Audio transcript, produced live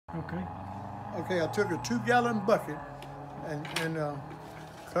Okay. Okay, I took a 2-gallon bucket and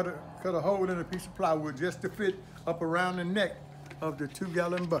cut a hole in a piece of plywood just to fit up around the neck of the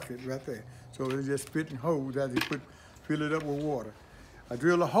 2-gallon bucket right there. So it's just fitting holes as you fill it up with water. I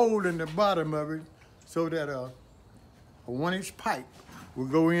drill a hole in the bottom of it so that a 1-inch pipe will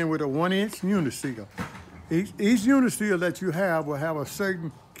go in with a 1-inch uniseal. Each uniseal that you have will have a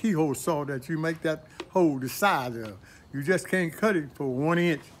certain keyhole saw that you make that hole the size of. You just can't cut it for 1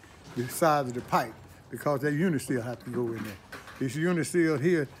 inch the size of the pipe because that uniseal has to go in there. This uniseal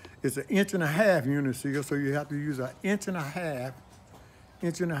here is an 1.5-inch uniseal, so you have to use an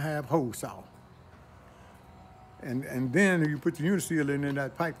 1.5-inch hole saw. And then you put the uniseal in there,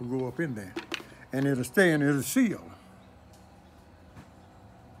 that pipe will go up in there. And it'll stay and it'll seal.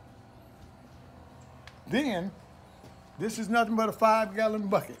 Then, this is nothing but a 5-gallon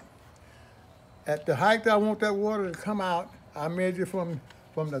bucket. At the height I want that water to come out, I measure from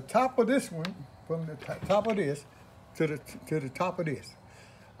the top of this one, from the top of this to the top of this.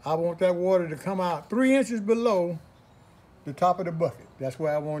 I want that water to come out 3 inches below the top of the bucket. That's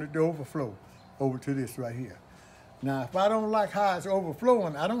where I want it to overflow over to this right here. Now, if I don't like how it's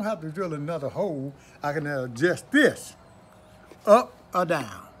overflowing, I don't have to drill another hole. I can adjust this up or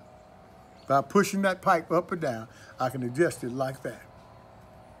down. By pushing that pipe up or down, I can adjust it like that.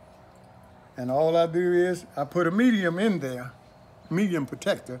 And all I do is I put a medium in there, medium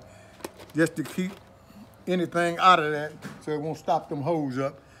protector, just to keep anything out of that so it won't stop them holes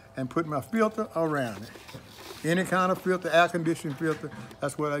up, and put my filter around it. Any kind of filter, air conditioning filter,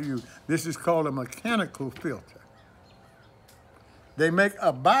 that's what I use. This is called a mechanical filter. They make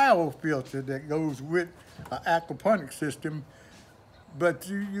a biofilter that goes with an aquaponic system, but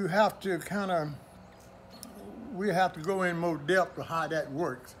you have to we have to go in more depth to how that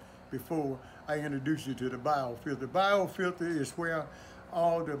works before I introduce you to the biofilter. Biofilter is where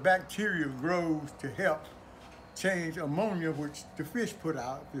all the bacteria grows to help change ammonia, which the fish put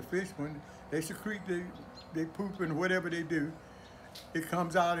out. The fish, when they secrete, they poop and whatever they do, it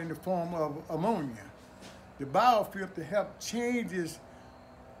comes out in the form of ammonia. The biofilter helps changes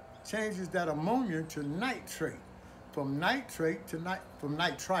that ammonia to nitrate. From nitrite to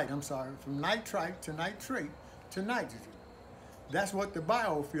nitrite to nitrogen. That's what the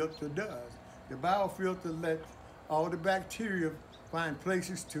biofilter does. The biofilter lets all the bacteria find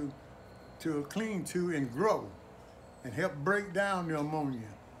places to cling to and grow and help break down the ammonia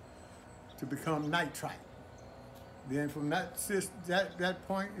to become nitrite. Then from that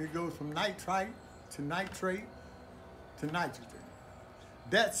point, it goes from nitrite to nitrate to nitrogen.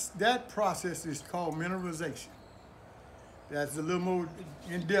 That process is called mineralization. That's a little more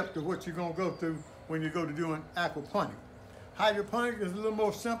in depth of what you're gonna go through when you go to doing aquaponic. Hydroponic is a little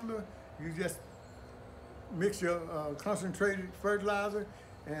more simpler. You just mix your concentrated fertilizer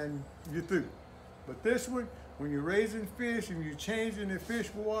and you're through. But this one, when you're raising fish and you're changing the fish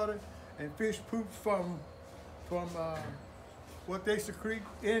water and fish poop from what they secrete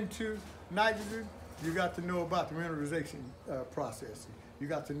into nitrogen, you got to know about the mineralization process. You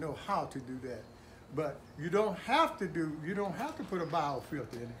got to know how to do that. But you don't have to put a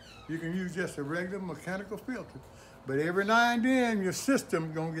biofilter in it. You can use just a regular mechanical filter. But every now and then your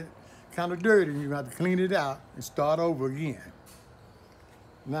system gonna get kind of dirty and you have to clean it out and start over again.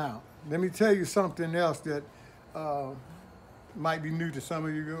 Now, let me tell you something else that might be new to some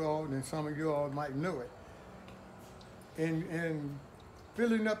of you all, and some of you all might know it. In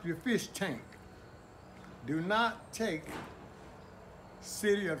filling up your fish tank, do not take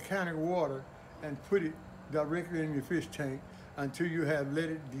city or county water and put it directly in your fish tank until you have let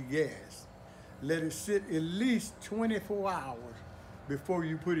it degas. Let it sit at least 24 hours before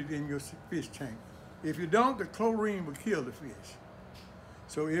you put it in your fish tank. If you don't, the chlorine will kill the fish.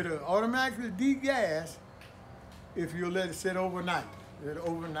 So it'll automatically degas if you let it sit overnight.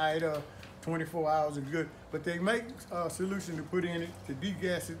 Overnight 24 hours is good, but they make a solution to put in it to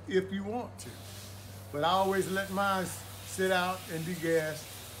degas it if you want to. But I always let mine sit out and degas,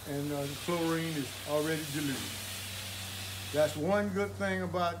 and the chlorine is already diluted. That's one good thing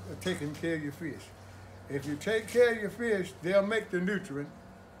about taking care of your fish. If you take care of your fish, they'll make the nutrient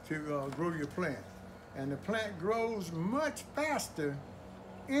to grow your plant. And the plant grows much faster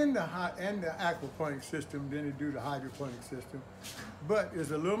in the aquaponic system than it do the hydroponic system. But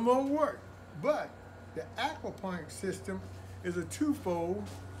it's a little more work. But the aquaponic system is a twofold,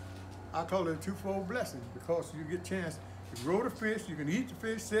 I call it a twofold blessing, because you get a chance to grow the fish, you can eat the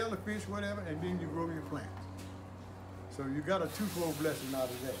fish, sell the fish, whatever, and then you grow your plants. So you got a twofold blessing out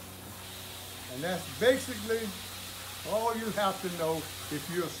of that. And that's basically all you have to know. If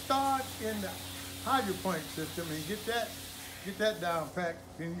you start in the hydroponic system and get that get that down packed,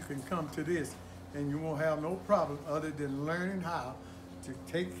 then you can come to this and you won't have no problem other than learning how to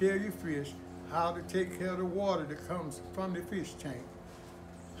take care of your fish, how to take care of the water that comes from the fish tank,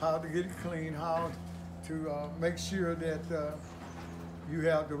 how to get it clean, how to make sure that you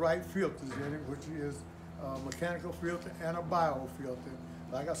have the right filters in it, which is a mechanical filter and a biofilter.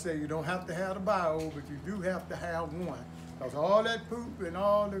 Like I say, you don't have to have the bio, but you do have to have one, because all that poop and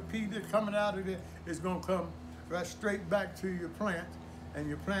all the pee that's coming out of it is going to come right straight back to your plant, and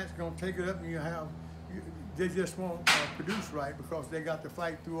your plant's going to take it up, and they just won't produce right because they got to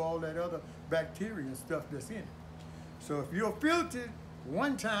fight through all that other bacteria and stuff that's in it. So if you're filtered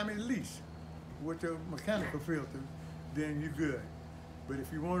one time at least with the mechanical filter, then you're good. But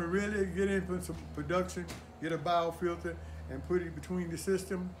if you want to really get into some production, get a biofilter and put it between the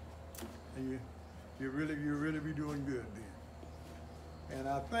system, and you really be doing good then. And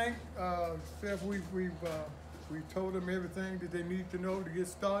I think, Steph, we've told them everything that they need to know to get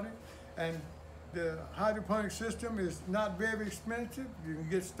started. And the hydroponic system is not very expensive. You can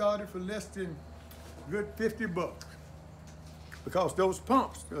get started for less than good 50 bucks. Because those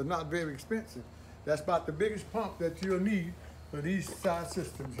pumps are not very expensive. That's about the biggest pump that you'll need for these size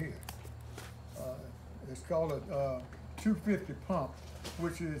systems here. It's called a 250 pump,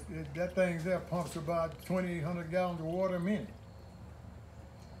 which is, that thing there pumps about 2,800 gallons of water a minute.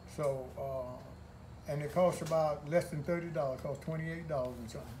 So, and it costs about less than $30, it costs $28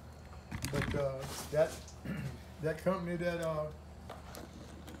 and something. But that company that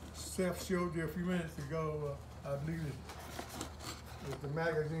Seth showed you a few minutes ago, I believe the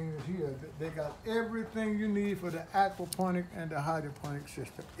magazine is here. They got everything you need for the aquaponic and the hydroponic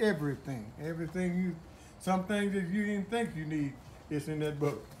system. Everything. Some things that you didn't think you need is in that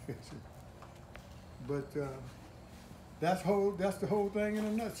book. But that's the whole thing in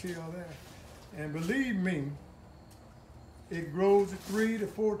a nutshell there. And believe me, it grows 3 to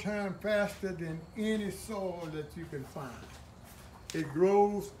 4 times faster than any soil that you can find. It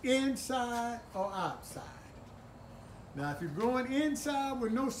grows inside or outside. Now, if you're growing inside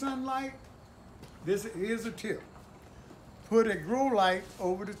with no sunlight, here's a tip. Put a grow light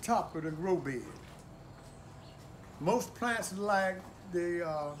over the top of the grow bed. Most plants like the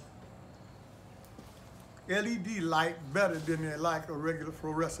LED light better than they like a regular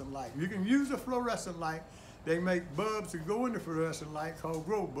fluorescent light. You can use a fluorescent light. They make bulbs that go in the fluorescent light called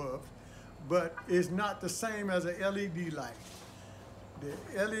grow bulbs, but it's not the same as a LED light. The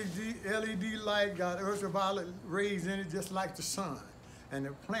LED light got ultraviolet rays in it just like the sun, and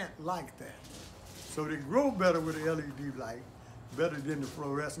the plant like that. So they grow better with the LED light, better than the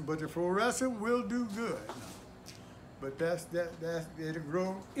fluorescent, but the fluorescent will do good. But it'll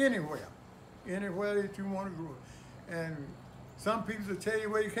grow anywhere that you want to grow. And some people will tell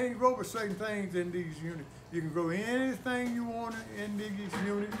you, well, you can't grow with certain things in these units. You can grow anything you want in these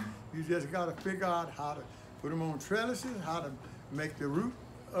units. You just got to figure out how to put them on trellises, how to make the root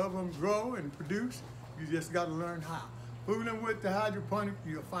of them grow and produce. You just got to learn how. Fooling with the hydroponic,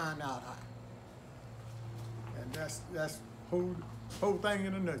 you'll find out how. And that's whole thing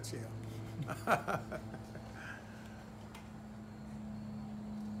in a nutshell.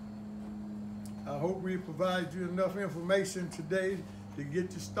 I hope we provided you enough information today to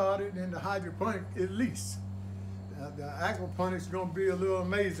get you started in the hydroponic at least. The aquaponic is going to be a little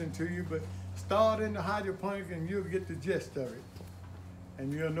amazing to you, but start in the hydroponic and you'll get the gist of it.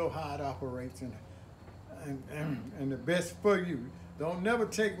 And you'll know how it operates and the best for you. Don't never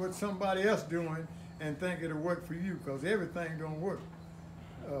take what somebody else doing and think it'll work for you, because everything don't work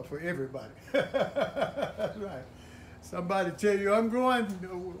for everybody. That's right. Somebody tell you, I'm growing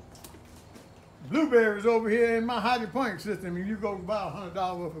blueberries over here in my hydroponic system, and you go buy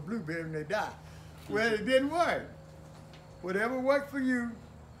 $100 worth of blueberries and they die. Well, it didn't work. Whatever worked for you,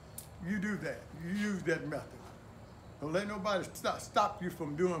 you do that. You use that method. Don't let nobody stop you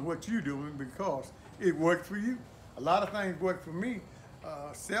from doing what you're doing because it worked for you. A lot of things work for me.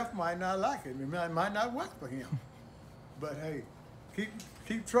 Seth might not like it. It might not work for him. But hey,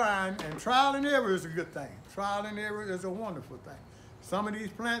 keep trying, and trial and error is a good thing. Trial and error is a wonderful thing. Some of these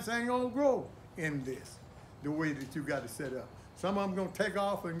plants ain't gonna grow in this, the way that you got it set up. Some of them gonna take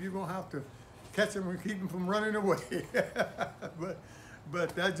off and you're gonna have to catch them and keep them from running away.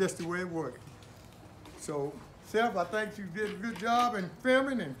 but that's just the way it works. So, Seth, I think you did a good job in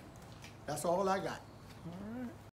filming, and that's all I got.